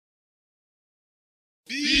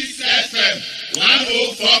Peace FM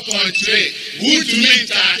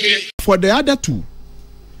 104.3. For the other two,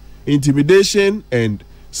 intimidation and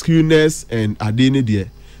skewness and adenidia,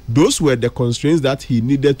 those were the constraints that he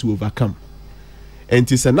needed to overcome.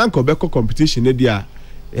 And it's an uncobeko competition.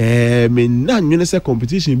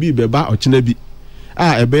 Competition be beba or chinebi.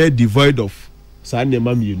 A be devoid of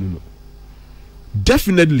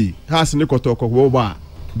definitely has there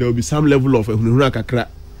will be some level of kakra,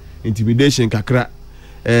 intimidation kakra.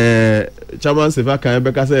 Chairman Seva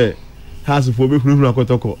Kyerematen say has for me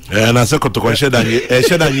kotoko. And I say kotoko share that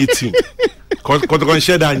team. Kotoko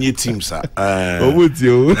share that team sir. Owo ti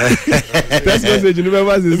o. Text message you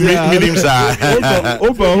never see. Meaning sir.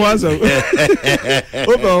 Open WhatsApp.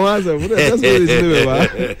 Open WhatsApp. Text message you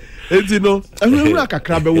never. You know,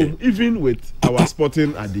 even with our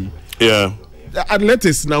sporting adi. Yeah.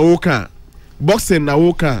 Athletics na woka, boxing na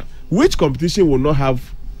woka. Which competition will not have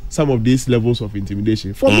some of these levels of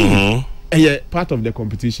intimidation? For me, yeah, part of the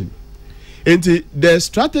competition. And the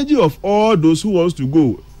strategy of all those who wants to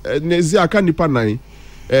go, honorable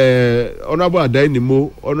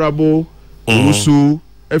Adainimo, honorable Usu,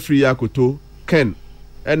 Efri Yakoto, Ken,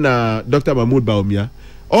 and Dr. Mahmoud Baumia,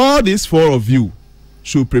 all these four of you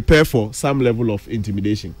should prepare for some level of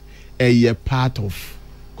intimidation. A part of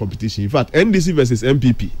competition. In fact, NDC versus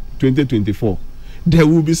MPP 2024, there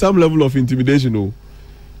will be some level of intimidation.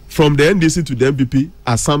 From the NDC to the MPP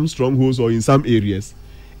are some strongholds or in some areas,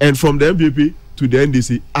 and from the MPP to the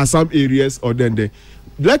NDC are some areas or then there.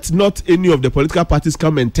 Let not any of the political parties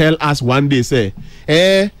come and tell us one day, say,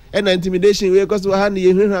 and intimidation because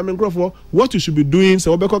what you should be doing is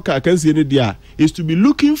to be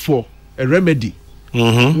looking for a remedy.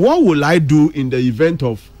 What will I do in the event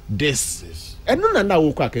of this? And no,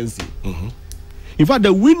 in fact,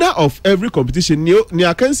 the winner of every competition, ni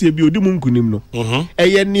akansi bi odi munkunim no.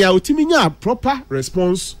 Ni a proper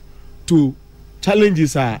response to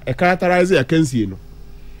challenges a characterize akansi no.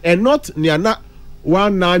 And not ni ana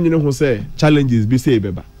one na you know say challenges be say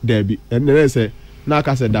beba. There be and then say na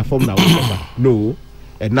ka say that form na wokofa. No,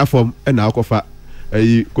 and na form and na wokofa.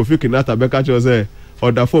 Kofi Kinata beka cho say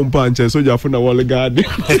or the phone punch and soldier for the wall guard.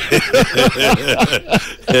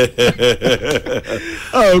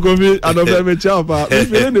 Oh, Kofi, I don't have a chop. Oh,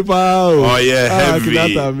 yeah,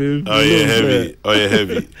 heavy. Oh, yeah,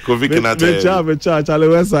 heavy. Kofi Kinata. Me chow, me chow. Charlie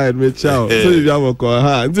Westside, me chow. So you have a call,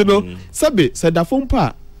 huh? You know, Sabi said the phone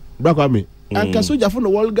pa. Brakwame. And can soldier for the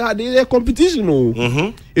wall guard. They competition. No,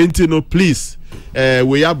 please.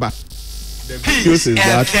 We are back. The good news is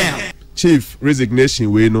that chief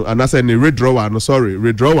resignation we no and I said withdrawal no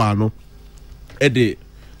ede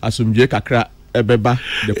asumje kakra ebeba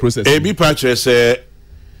the process ebi patch say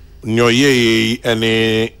nyoye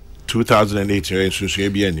any 2018 ensusu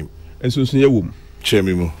ebi anim ensusu ye wom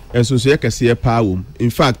chemi mu ensusu ye kese pa wom in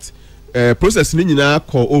fact process ni nyina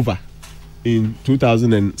call over in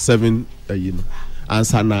 2007 you know and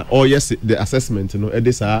sana yes the assessment you know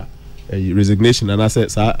ede sa resignation and I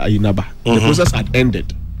said sa ayinaba the process had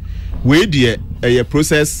ended. We did a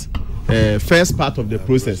process, first part of the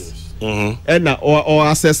process, and or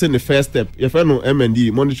assessing the first step. If I know M&D,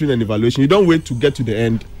 monitoring and evaluation, you don't wait to get to the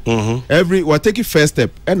end. We're taking first step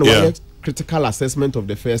and critical assessment of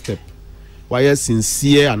the first step. Why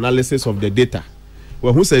sincere analysis of the data.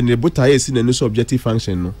 Well, who said the is in a new objective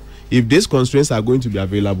function? No? If these constraints are going to be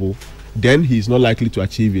available, then he is not likely to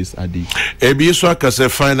achieve his AD. Ebiswaka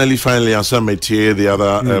said finally, and some the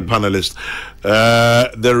other panelists.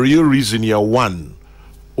 The real reason you're one,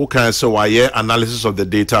 okay, so why analysis of the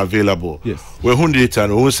data available? Yes. We who data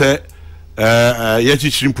who say yes,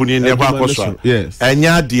 and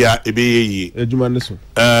ya dia ebe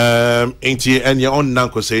ain't and your own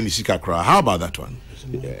nanko say nisikakra. How about that one?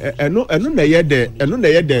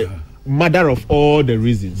 The mother of all the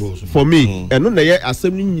reasons for me and no na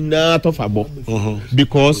assembly nyina to fabo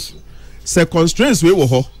because se constraints we wo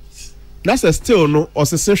ho that's a still no or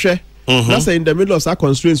se hwe that's in the middle of that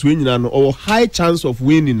constraints we nyina no or high chance of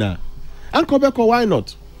winning na ankobeko why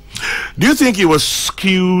not? Do you think it was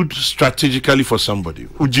skewed strategically for somebody?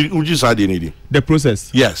 Would you say the process?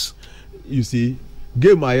 Yes. You see,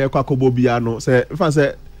 game aye kwakobo bia no say if I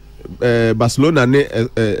say Barcelona ne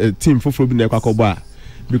team foforo bi na kwakobo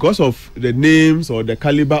because of the names or the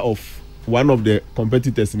caliber of one of the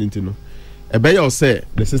competitors in Intino, Ebeya say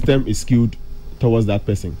the system is skewed towards that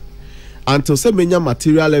person. Until some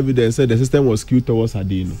material evidence said the system was skewed towards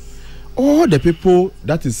Adino. All the people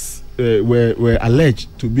that is were alleged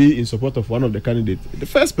to be in support of one of the candidates. The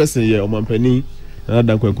first person here, Omampeni,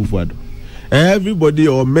 another Kufuado. Everybody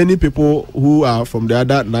or many people who are from the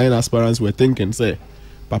other 9 aspirants were thinking, say,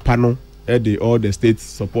 Papano, all the state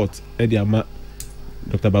support, Ama.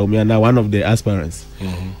 Dr. Bawumia, now one of the aspirants,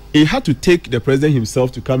 he had to take the president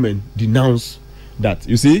himself to come and denounce that.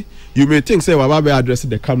 You see, you may think, say, Wababe addressing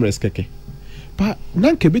the cameras, keke. But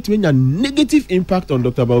Nanke between a negative impact on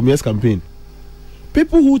Dr. Bawumia's campaign.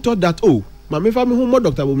 People who thought that, oh, Mami Fami who more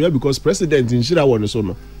Dr. Bawumia because president in Shira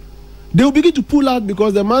Wonosono, they will begin to pull out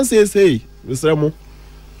because the man says, hey, Mr. Remo,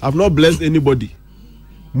 I've not blessed anybody.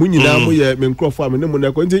 Yeah,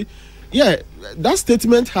 that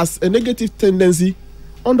statement has a negative tendency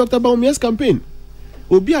on Dr. Bawumia's campaign.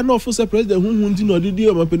 Obi are not force president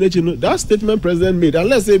who that statement president made,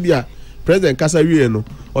 unless say be President Kasari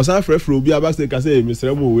or some friend will be about to say Mr.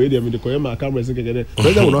 Remo way they the Koyama cameras.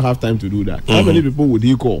 President will not have time to do that. How many people would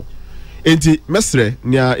he call? Enti mesre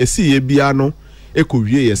nya esi biano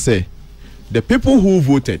ekowie say the people who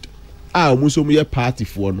voted are musomuye party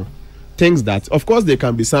for no thinks that of course there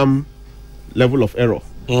can be some level of error.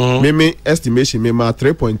 Maybe estimation maybe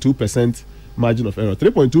 3.2% margin of error.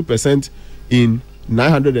 3.2% in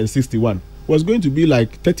 961 was going to be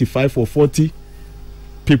like 35 or 40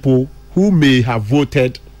 people who may have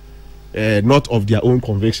voted not of their own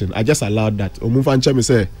conviction. I just allowed that. Omufancha me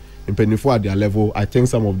say in Penifo at their level, I think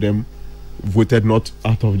some of them voted not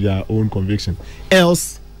out of their own conviction.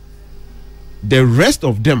 Else, the rest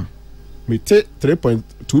of them may take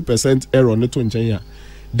 3.2% error neto in Kenya.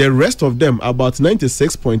 The rest of them, about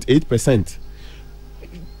 96.8%.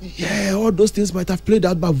 Yeah, all those things might have played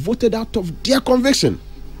out, but voted out of their conviction.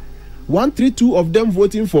 132 of them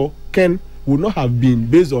voting for Ken would not have been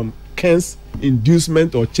based on Ken's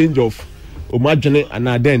inducement or change of Omajane and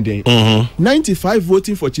Adende. 95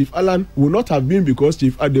 voting for Chief Alan would not have been because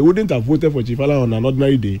they wouldn't have voted for Chief Alan on an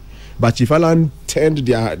ordinary day, but Chief Alan turned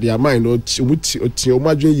their mind or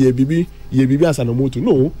Omajane Yebibi as an Omoto.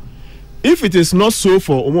 No, if it is not so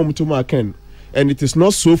for Omomutuma Ken and it is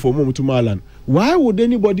not so for Omomutuma Alan, why would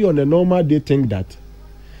anybody on a normal day think that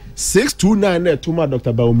 629 Tuma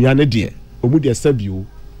Dr. Bawumia dear Omudia Sebio,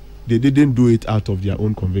 they didn't do it out of their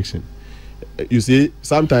own conviction? You see,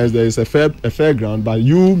 sometimes there is a fair ground, but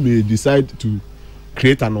you may decide to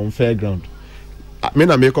create an unfair ground. I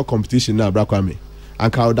mean, I make a competition now, Brakwame,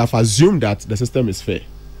 and I would have assumed that the system is fair.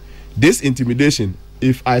 This intimidation,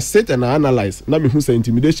 if I sit and I analyze, now me who say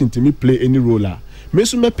intimidation to me play any role. Me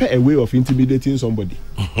so me pay a way of intimidating somebody.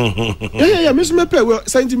 yeah. Me so me pay well.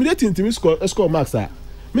 So intimidating to me score marks.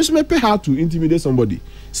 Me so me pay how to intimidate somebody.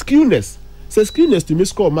 Skillness. Say skillness to me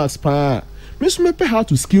score marks. Pa. Me so me pay how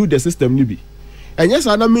to skill the system nibi. And yes,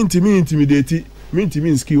 I don't mean to me intimidate. Mean to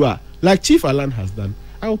me skill. Like Chief Alan has done.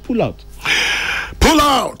 I will pull out. Pull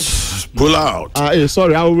out. Pull out.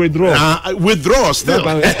 Sorry, I will withdraw. Withdraw still.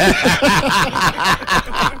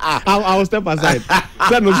 I will step aside.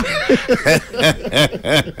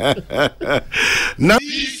 Now,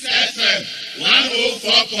 FM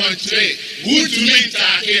 104.3. Good to meet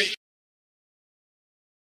you.